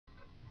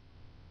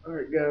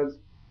Alright, guys,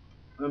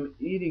 I'm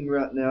eating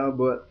right now,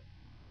 but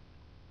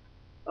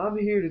I'm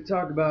here to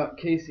talk about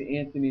Casey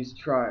Anthony's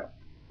trial.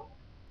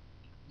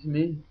 To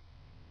me,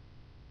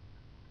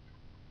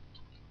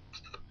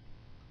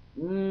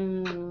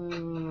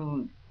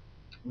 mmm,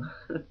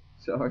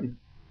 sorry,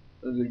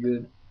 those are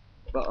good.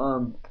 But,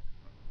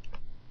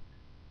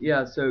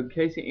 yeah, so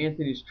Casey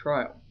Anthony's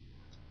trial.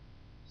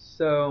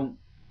 So,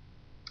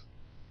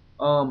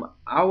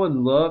 I would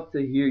love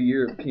to hear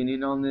your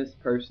opinion on this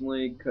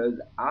personally,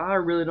 because I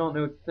really don't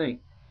know what to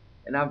think.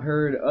 And I've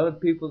heard other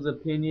people's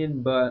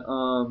opinion, but,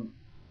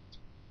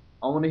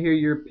 I want to hear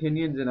your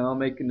opinions, and I'll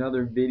make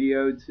another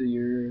video to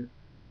your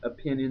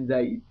opinions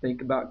that you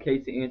think about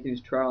Casey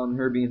Anthony's trial and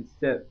her being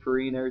set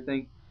free and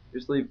everything.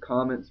 Just leave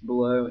comments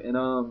below.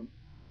 And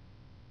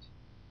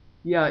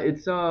yeah,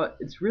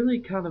 it's really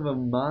kind of a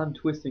mind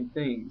twisting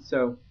thing.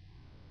 So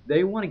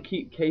they want to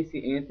keep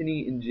Casey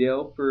Anthony in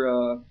jail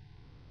for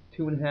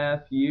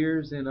 2.5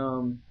 years, and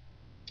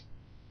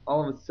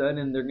all of a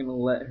sudden they're gonna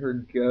let her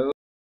go.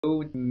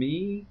 To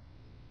me,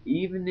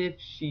 even if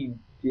she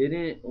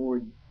didn't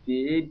or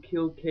did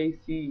kill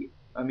Casey,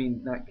 I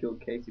mean not kill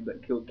Casey,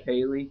 but kill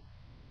Kaylee.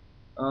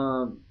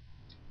 Um,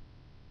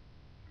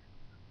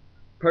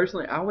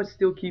 Personally, I would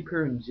still keep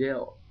her in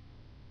jail.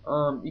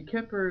 You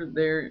kept her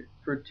there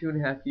for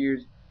 2.5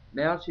 years.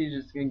 Now she's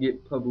just gonna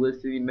get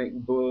publicity, make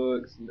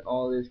books, and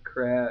all this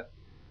crap.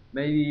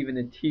 Maybe even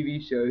a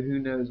TV show. Who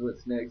knows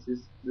what's next?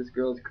 This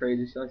girl's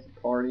crazy. She likes to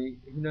party.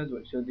 Who knows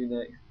what she'll do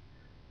next?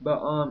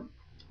 But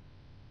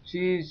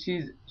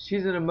she's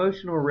an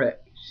emotional wreck.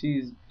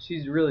 She's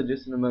really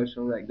just an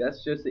emotional wreck.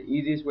 That's just the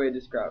easiest way to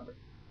describe her.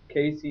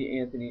 Casey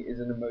Anthony is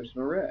an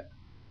emotional wreck,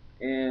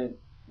 and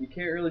you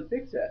can't really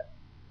fix that.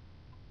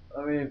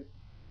 I mean,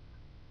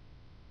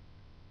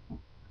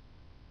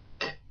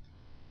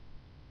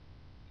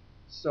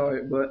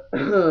 sorry, but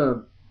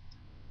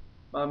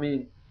I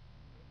mean,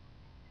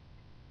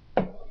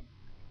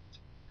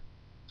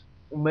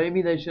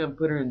 maybe they shouldn't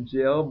put her in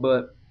jail,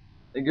 but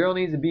the girl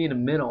needs to be in a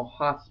mental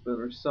hospital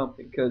or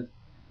something, because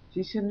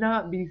she should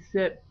not be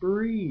set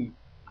free.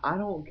 I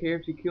don't care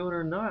if she killed her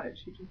or not.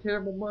 She's a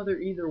terrible mother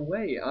either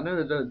way. I know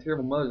there's other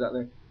terrible mothers out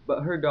there,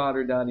 but her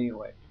daughter died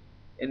anyway.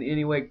 And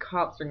anyway,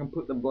 cops are gonna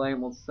put the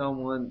blame on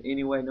someone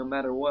anyway, no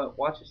matter what.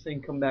 Watch this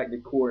thing come back to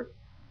court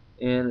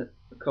in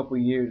a couple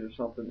years or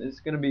something.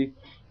 It's gonna be,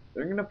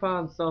 they're gonna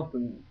find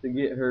something to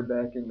get her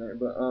back in there.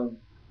 But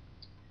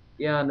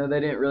yeah, I know they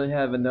didn't really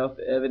have enough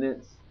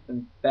evidence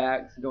and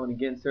facts going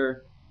against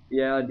her.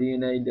 Yeah,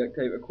 DNA, duct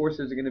tape. Of course,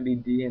 there's going to be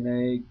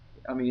DNA.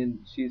 I mean,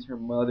 she's her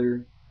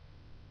mother,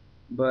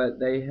 but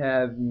they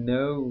have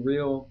no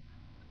real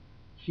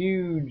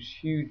huge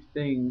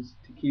things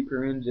to keep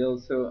her in jail.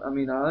 So, I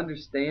mean, I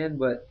understand,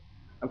 but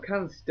I'm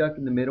kind of stuck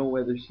in the middle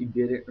whether she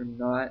did it or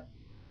not.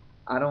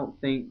 I don't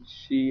think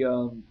she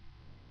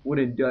would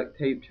have duct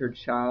taped her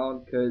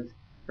child, because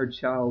her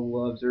child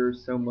loves her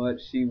so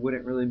much. She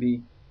wouldn't really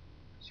be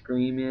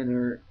screaming,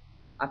 or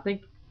I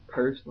think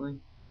personally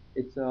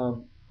it's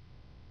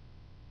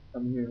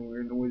I'm hearing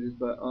weird noises,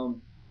 but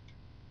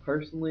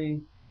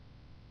personally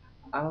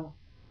I don't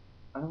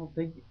I don't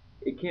think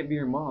it can't be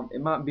her mom.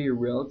 It might be a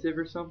relative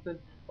or something,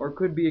 or it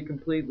could be a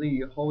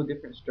completely whole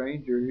different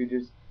stranger who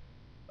just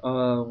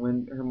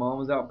when her mom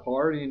was out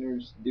partying or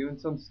just doing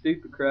some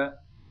stupid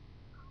crap,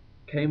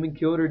 came and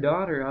killed her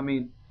daughter. I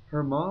mean,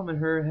 her mom and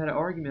her had an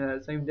argument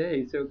that same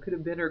day, so it could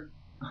have been her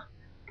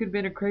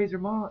crazy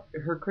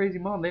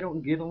mom. They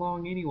don't get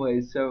along anyway,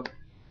 so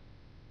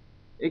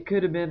it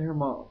could have been her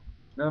mom.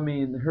 I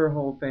mean, her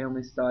whole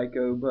family's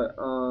psycho, but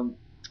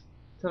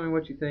tell me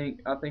what you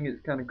think. I think it's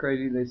kind of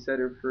crazy they set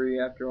her free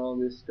after all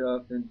this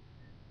stuff, and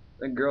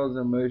the girl's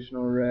an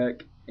emotional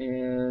wreck,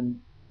 and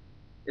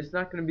it's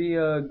not going to be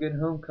a good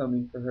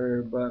homecoming for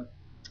her. But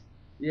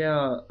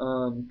yeah,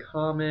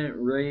 comment,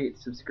 rate,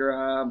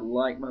 subscribe,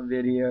 like my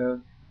video,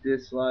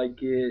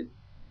 dislike it,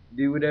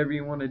 do whatever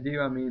you want to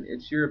do. I mean,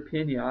 it's your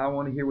opinion. I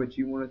want to hear what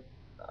you want to.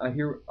 I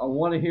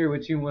want to hear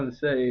what you want to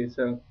say.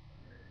 So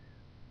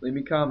leave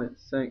me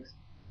comments. Thanks.